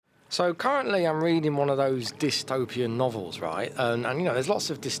So currently I'm reading one of those dystopian novels, right? And there's lots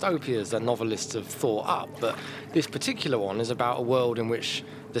of dystopias that novelists have thought up, but this particular one is about a world in which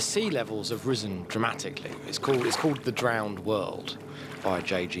the sea levels have risen dramatically. It's called The Drowned World by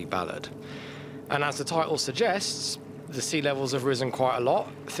J.G. Ballard. And as the title suggests, the sea levels have risen quite a lot.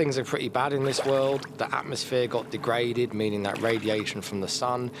 Things are pretty bad in this world. The atmosphere got degraded, meaning that radiation from the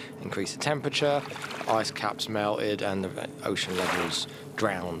sun increased the temperature, ice caps melted, and the ocean levels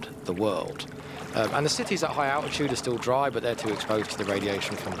drowned the world. And the cities at high altitude are still dry, but they're too exposed to the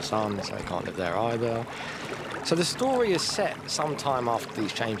radiation from the sun, so they can't live there either. So the story is set sometime after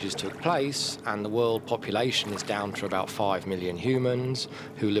these changes took place, and the world population is down to about 5 million humans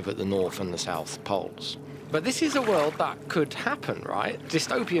who live at the North and the South Poles. But this is a world that could happen, right?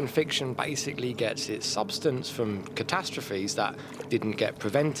 Dystopian fiction basically gets its substance from catastrophes that didn't get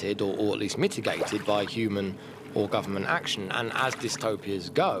prevented or at least mitigated by human or government action. And as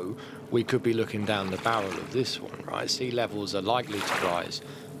dystopias go, we could be looking down the barrel of this one, right? Sea levels are likely to rise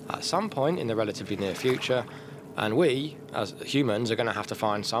at some point in the relatively near future, and we, as humans, are going to have to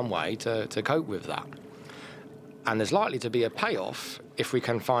find some way to cope with that. And there's likely to be a payoff if we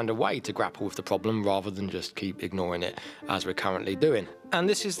can find a way to grapple with the problem rather than just keep ignoring it as we're currently doing. And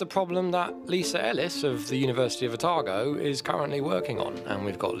this is the problem that Lisa Ellis of the University of Otago is currently working on. And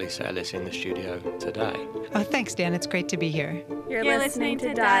we've got Lisa Ellis in the studio today. Oh, thanks, Dan. It's great to be here. You're listening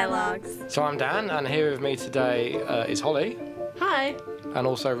to Dialogues. So I'm Dan, and here with me today is Holly. Hi. And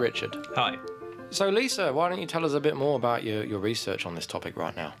also Richard. Hi. So Lisa, why don't you tell us a bit more about your research on this topic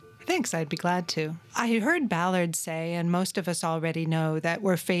right now? Thanks, I'd be glad to. I heard Ballard say, and most of us already know, that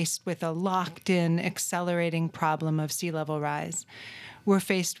we're faced with a locked-in, accelerating problem of sea level rise. We're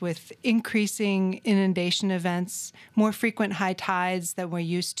faced with increasing inundation events, more frequent high tides than we're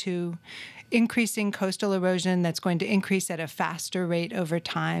used to, increasing coastal erosion that's going to increase at a faster rate over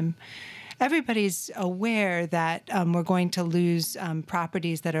time. Everybody's aware that we're going to lose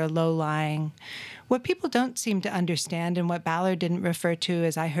properties that are low-lying. What people don't seem to understand, and what Ballard didn't refer to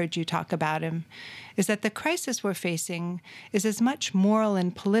as I heard you talk about him, is that the crisis we're facing is as much moral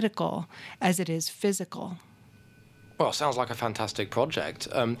and political as it is physical. Well, sounds like a fantastic project.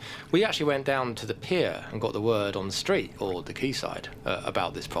 We actually went down to the pier and got the word on the street, or the quayside,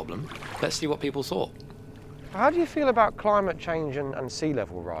 about this problem. Let's see what people thought. How do you feel about climate change and sea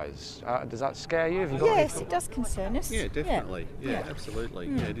level rise? Does that scare you? Yes, it does concern us. Yeah, definitely. Yeah, absolutely.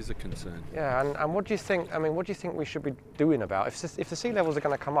 Yeah, it is a concern. Yeah, and what do you think? I mean, what do you think we should be doing about it? If the sea levels are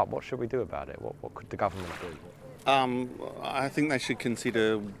going to come up, what should we do about it? What could the government do? I think they should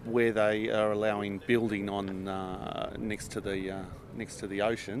consider where they are allowing building on next to the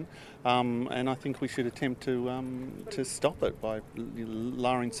ocean, and I think we should attempt to stop it by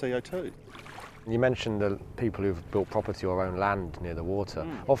lowering CO2. You mentioned the people who've built property or own land near the water.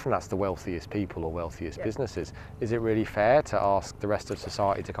 Often that's the wealthiest people or wealthiest businesses. Is it really fair to ask the rest of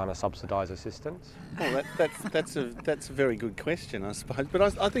society to kind of subsidise assistance? Well, that's a very good question, I suppose. But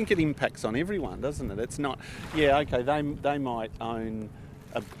I think it impacts on everyone, doesn't it? It's not, okay, they might own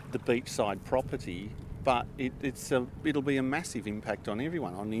the beachside property, but it'll be a massive impact on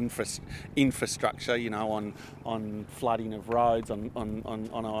everyone, on infrastructure, on flooding of roads, on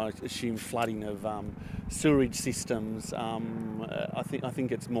I assume flooding of sewerage systems. I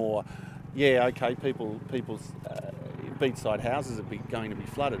think it's more, people's beachside houses are going to be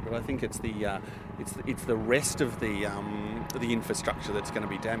flooded, but I think it's the rest of the infrastructure that's going to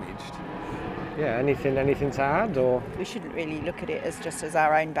be damaged. Yeah, anything to add, or? We shouldn't really look at it as just as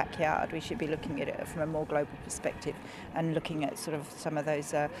our own backyard. We should be looking at it from a more global perspective and looking at sort of some of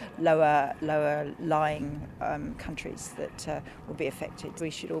those lower lying countries that will be affected. We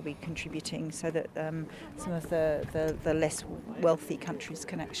should all be contributing so that some of the less wealthy countries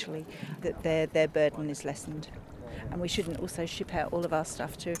can actually, that their burden is lessened. And we shouldn't also ship out all of our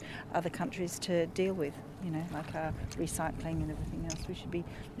stuff to other countries to deal with, like our recycling and everything else. We should be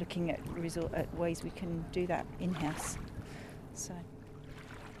looking at ways we can do that in-house. So,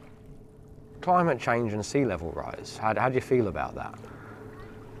 climate change and sea level rise, how do you feel about that?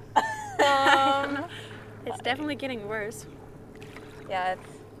 It's definitely getting worse. Yeah,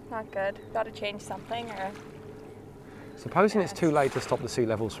 it's not good. Got to change something, or... Supposing it's too late to stop the sea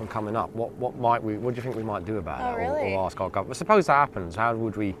levels from coming up, what do you think we might do about it? Really? Or ask our government? Suppose that happens,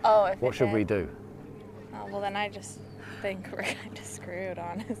 what should we do? Oh, well then I just think we're kind of screwed,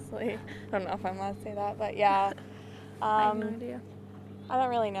 honestly. I don't know if I'm allowed to say that, but yeah. I have no idea. I don't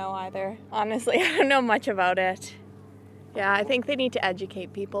really know either. Honestly, I don't know much about it. Yeah, I think they need to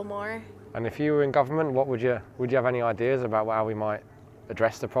educate people more. And if you were in government, would you have any ideas about how we might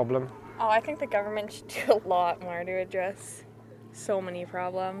address the problem? Oh, I think the government should do a lot more to address so many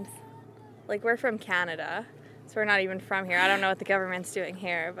problems. Like, we're from Canada, so we're not even from here. I don't know what the government's doing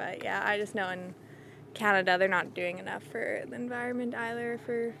here, but yeah, I just know in Canada they're not doing enough for the environment either,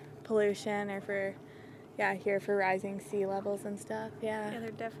 for pollution or for, here for rising sea levels and stuff, Yeah,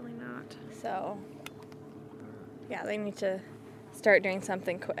 they're definitely not. So, they need to start doing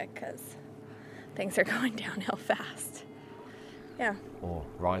something quick because things are going downhill fast. Yeah. Or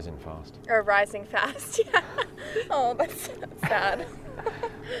rising fast. Or rising fast, yeah. Oh, that's sad.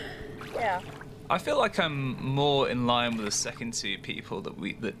 Yeah. I feel like I'm more in line with the second two people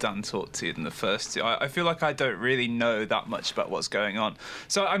that Dan talked to than the first two. I feel like I don't really know that much about what's going on.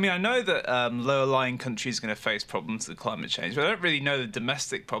 So, I mean, I know that lower-lying countries are going to face problems with climate change, but I don't really know the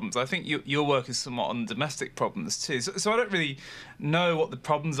domestic problems. I think your work is somewhat on domestic problems too. So I don't really know what the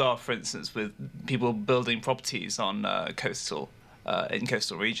problems are, for instance, with people building properties on in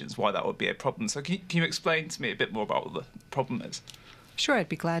coastal regions, why that would be a problem. So can you explain to me a bit more about what the problem is? Sure, I'd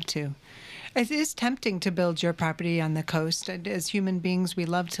be glad to. It is tempting to build your property on the coast. As human beings, we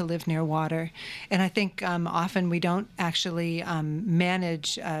love to live near water. And I think often we don't actually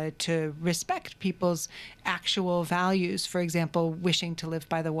manage to respect people's actual values, for example, wishing to live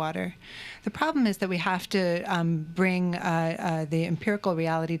by the water. The problem is that we have to bring the empirical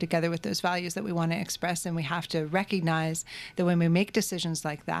reality together with those values that we want to express, and we have to recognize that when we make decisions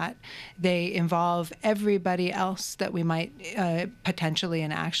like that, they involve everybody else that we might potentially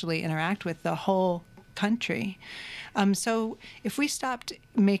and actually interact with, the whole country. So if we stopped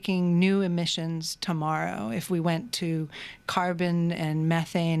making new emissions tomorrow, if we went to carbon and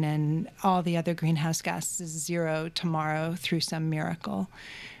methane and all the other greenhouse gases zero tomorrow through some miracle,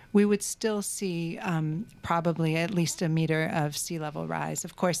 we would still see probably at least a meter of sea level rise.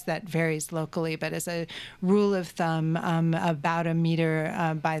 Of course, that varies locally, but as a rule of thumb, about a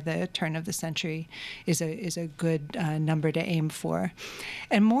meter by the turn of the century is a good number to aim for.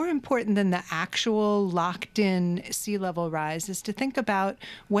 And more important than the actual locked-in sea level rise is to think about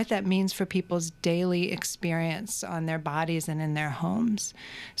what that means for people's daily experience on their bodies and in their homes.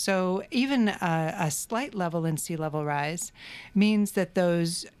 So even a slight level in sea level rise means that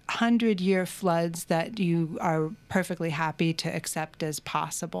those 100-year floods that you are perfectly happy to accept as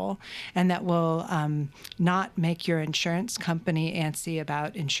possible and that will not make your insurance company antsy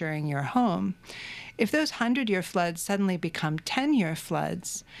about insuring your home. If those 100-year floods suddenly become 10-year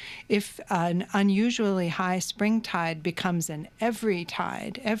floods, if an unusually high spring tide becomes an everyday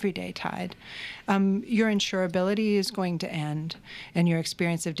tide, your insurability is going to end and your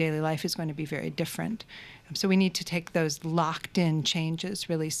experience of daily life is going to be very different. So we need to take those locked-in changes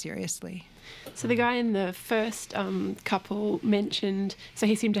really seriously. So the guy in the first couple mentioned, so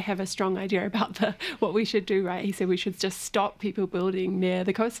he seemed to have a strong idea about what we should do, right? He said we should just stop people building near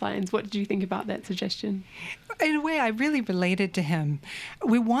the coastlines. What did you think about that suggestion? In a way, I really related to him.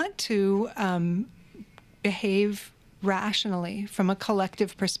 We want to behave rationally from a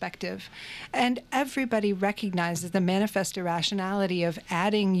collective perspective. And everybody recognizes the manifest irrationality of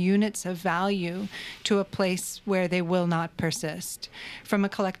adding units of value to a place where they will not persist. From a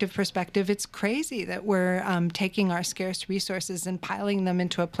collective perspective, it's crazy that we're taking our scarce resources and piling them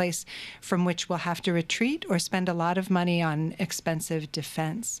into a place from which we'll have to retreat or spend a lot of money on expensive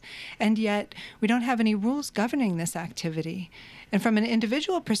defense. And yet, we don't have any rules governing this activity. And from an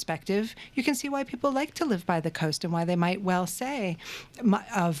individual perspective, you can see why people like to live by the coast and why they might well say,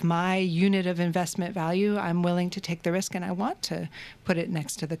 of my unit of investment value, I'm willing to take the risk and I want to put it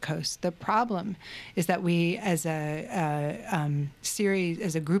next to the coast. The problem is that we, as a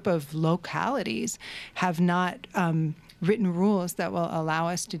group of localities, have not written rules that will allow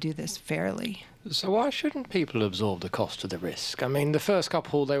us to do this fairly. So why shouldn't people absorb the cost of the risk? I mean, the first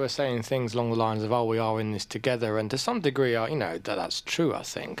couple, they were saying things along the lines of, oh, we are in this together. And to some degree, that's true, I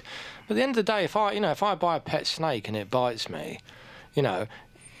think. But at the end of the day, if I buy a pet snake and it bites me,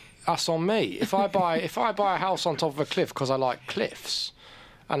 that's on me. If I buy a house on top of a cliff because I like cliffs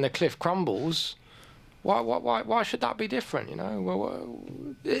and the cliff crumbles, why should that be different?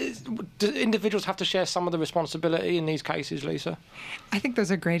 Do individuals have to share some of the responsibility in these cases, Lisa? I think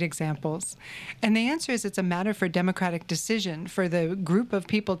those are great examples. And the answer is it's a matter for democratic decision for the group of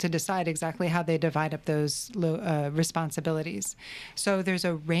people to decide exactly how they divide up those responsibilities. So there's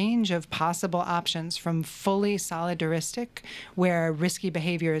a range of possible options from fully solidaristic, where risky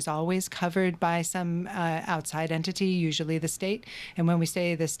behavior is always covered by some outside entity, usually the state. And when we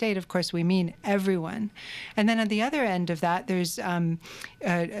say the state, of course, we mean everyone. And then at the other end of that, there's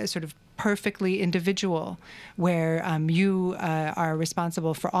a sort of perfectly individual, where you are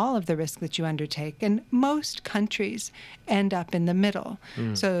responsible for all of the risk that you undertake. And most countries end up in the middle.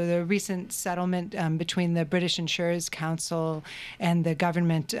 So the recent settlement between the British Insurers Council and the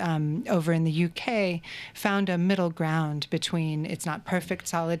government over in the UK found a middle ground between, it's not perfect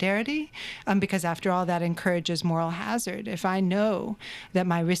solidarity, because after all, that encourages moral hazard. If I know that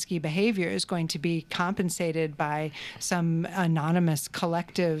my risky behavior is going to be compensated by some anonymous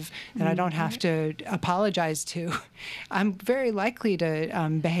collective that I don't have to apologize to, I'm very likely to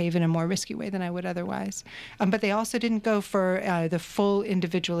behave in a more risky way than I would otherwise. But they also didn't go for the full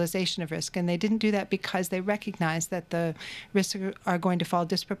individualization of risk, and they didn't do that because they recognized that the risks are going to fall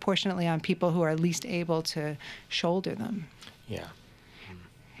disproportionately on people who are least able to shoulder them. Yeah.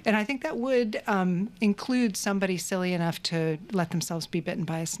 And I think that would include somebody silly enough to let themselves be bitten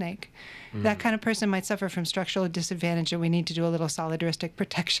by a snake. That kind of person might suffer from structural disadvantage, and we need to do a little solidaristic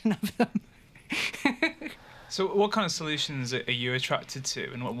protection of them. So what kind of solutions are you attracted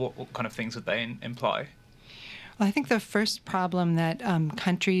to, and what kind of things would they imply? Well, I think the first problem that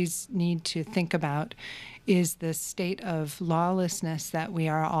countries need to think about is the state of lawlessness that we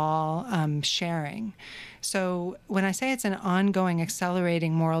are all sharing. So when I say it's an ongoing,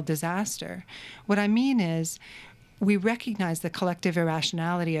 accelerating moral disaster, what I mean is we recognize the collective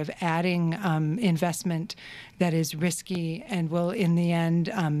irrationality of adding investment that is risky and will, in the end,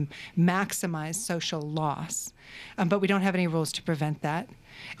 maximize social loss. But we don't have any rules to prevent that.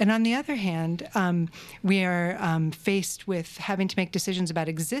 And on the other hand, we are faced with having to make decisions about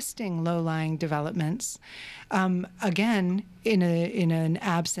existing low-lying developments, again, in an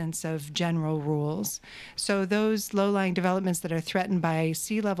absence of general rules. So those low-lying developments that are threatened by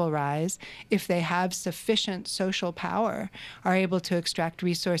sea level rise, if they have sufficient social power, are able to extract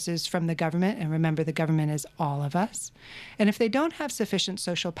resources from the government, and remember, the government is all of us. And if they don't have sufficient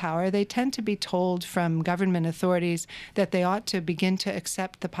social power, they tend to be told from government authorities that they ought to begin to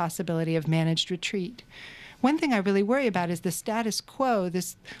accept the possibility of managed retreat. One thing I really worry about is the status quo,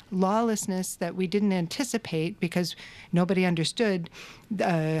 this lawlessness that we didn't anticipate because nobody understood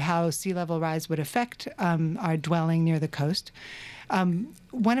how sea level rise would affect our dwelling near the coast.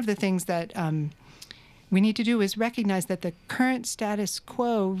 One of the things that we need to do is recognize that the current status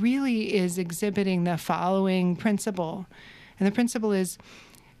quo really is exhibiting the following principle. And the principle is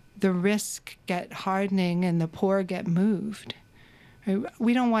the risk get hardening and the poor get moved.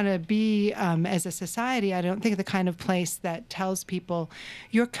 We don't want to be, as a society, I don't think, the kind of place that tells people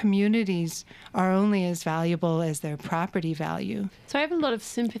your communities are only as valuable as their property value. So I have a lot of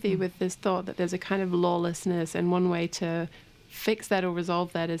sympathy with this thought that there's a kind of lawlessness, and one way to fix that or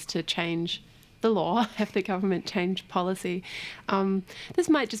resolve that is to change the law, have the government change policy. This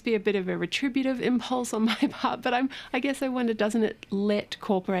might just be a bit of a retributive impulse on my part, but I guess I wonder, doesn't it let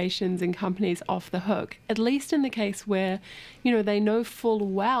corporations and companies off the hook, at least in the case where, they know full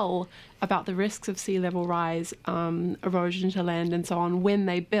well about the risks of sea level rise, erosion to land and so on when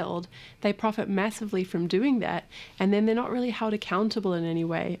they build. They profit massively from doing that, and then they're not really held accountable in any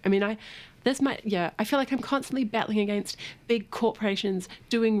way. I mean, I feel like I'm constantly battling against big corporations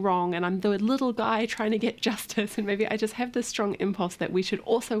doing wrong, and I'm the little guy trying to get justice, and maybe I just have this strong impulse that we should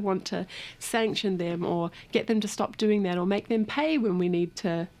also want to sanction them or get them to stop doing that or make them pay when we need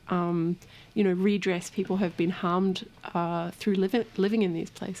to, redress people who have been harmed through living in these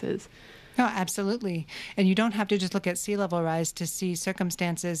places. No, absolutely. And you don't have to just look at sea level rise to see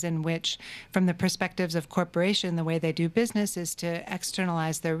circumstances in which, from the perspectives of corporation, the way they do business is to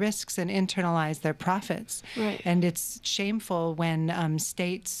externalize their risks and internalize their profits. Right. And it's shameful when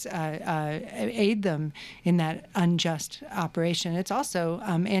states aid them in that unjust operation. It's also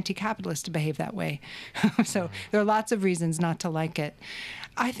anti-capitalist to behave that way. So there are lots of reasons not to like it.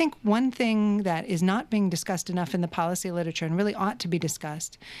 I think one thing that is not being discussed enough in the policy literature and really ought to be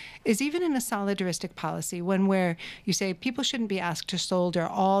discussed is even in a solidaristic policy, one where you say people shouldn't be asked to shoulder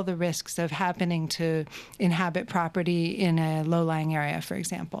all the risks of happening to inhabit property in a low-lying area, for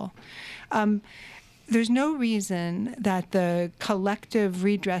example. There's no reason that the collective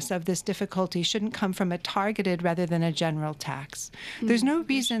redress of this difficulty shouldn't come from a targeted rather than a general tax. There's no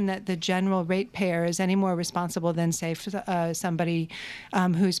reason that the general ratepayer is any more responsible than, say, somebody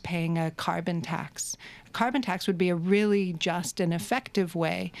who's paying a carbon tax. Carbon tax would be a really just and effective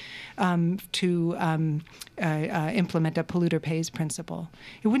way to implement a polluter pays principle.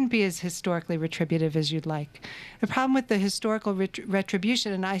 It wouldn't be as historically retributive as you'd like. The problem with the historical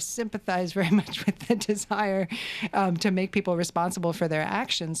retribution, and I sympathize very much with the desire to make people responsible for their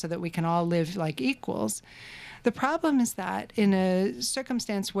actions so that we can all live like equals. The problem is that in a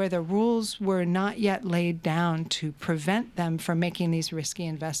circumstance where the rules were not yet laid down to prevent them from making these risky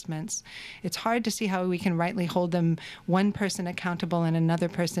investments, it's hard to see how we can rightly hold them one person accountable and another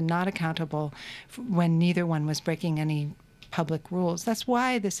person not accountable when neither one was breaking any public rules. That's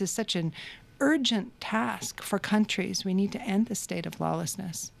why this is such an urgent task for countries. We need to end the state of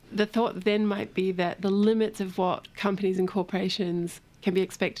lawlessness. The thought then might be that the limits of what companies and corporations can be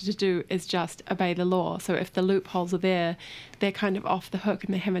expected to do is just obey the law. So if the loopholes are there, they're kind of off the hook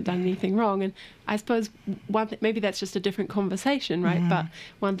and they haven't done anything wrong. And I suppose maybe that's just a different conversation, right? But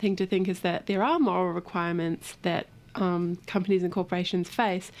one thing to think is that there are moral requirements that companies and corporations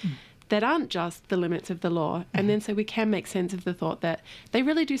face that aren't just the limits of the law. And then so we can make sense of the thought that they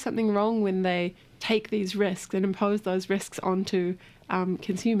really do something wrong when they take these risks and impose those risks onto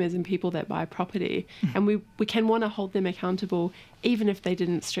consumers and people that buy property. And we can want to hold them accountable even if they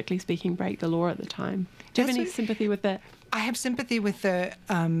didn't, strictly speaking, break the law at the time. Do you have any sympathy with that? I have sympathy with the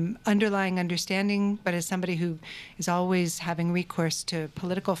underlying understanding, but as somebody who is always having recourse to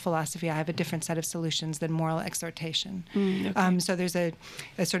political philosophy, I have a different set of solutions than moral exhortation. Okay. So there's a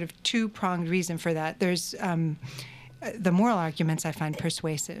sort of two-pronged reason for that. There's the moral arguments I find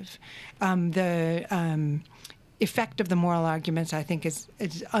persuasive. The effect of the moral arguments, I think, is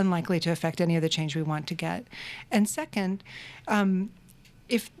unlikely to affect any of the change we want to get. And second,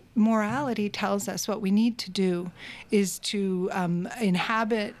 if morality tells us what we need to do is to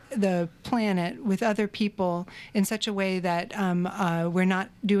inhabit the planet with other people in such a way that we're not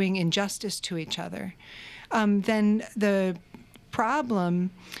doing injustice to each other, then the problem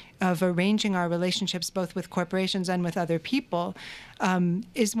of arranging our relationships both with corporations and with other people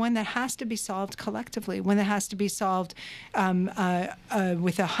is one that has to be solved collectively, one that has to be solved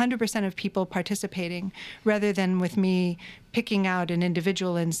with 100% of people participating, rather than with me picking out an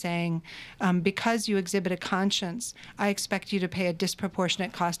individual and saying, because you exhibit a conscience, I expect you to pay a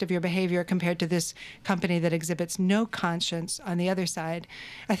disproportionate cost of your behavior compared to this company that exhibits no conscience on the other side.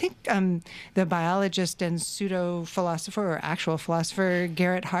 I think the biologist and pseudo-philosopher, or actual philosopher,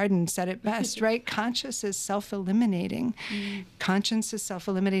 Garrett Hardin said it best, right? Conscience is self-eliminating. Conscience is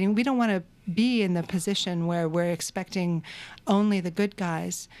self-eliminating. We don't want to be in the position where we're expecting only the good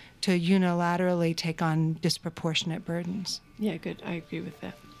guys to unilaterally take on disproportionate burdens. Yeah, good. I agree with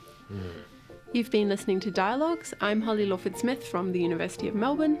that. You've been listening to Dialogues. I'm Holly Lawford-Smith from the University of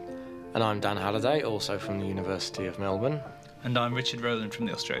Melbourne. And I'm Dan Halliday, also from the University of Melbourne. And I'm Richard Rowland from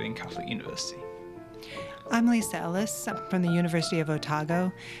the Australian Catholic University. I'm Lisa Ellis from the University of Otago,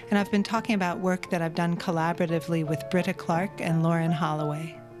 and I've been talking about work that I've done collaboratively with Britta Clark and Lauren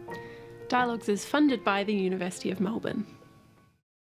Holloway. Dialogues is funded by the University of Melbourne.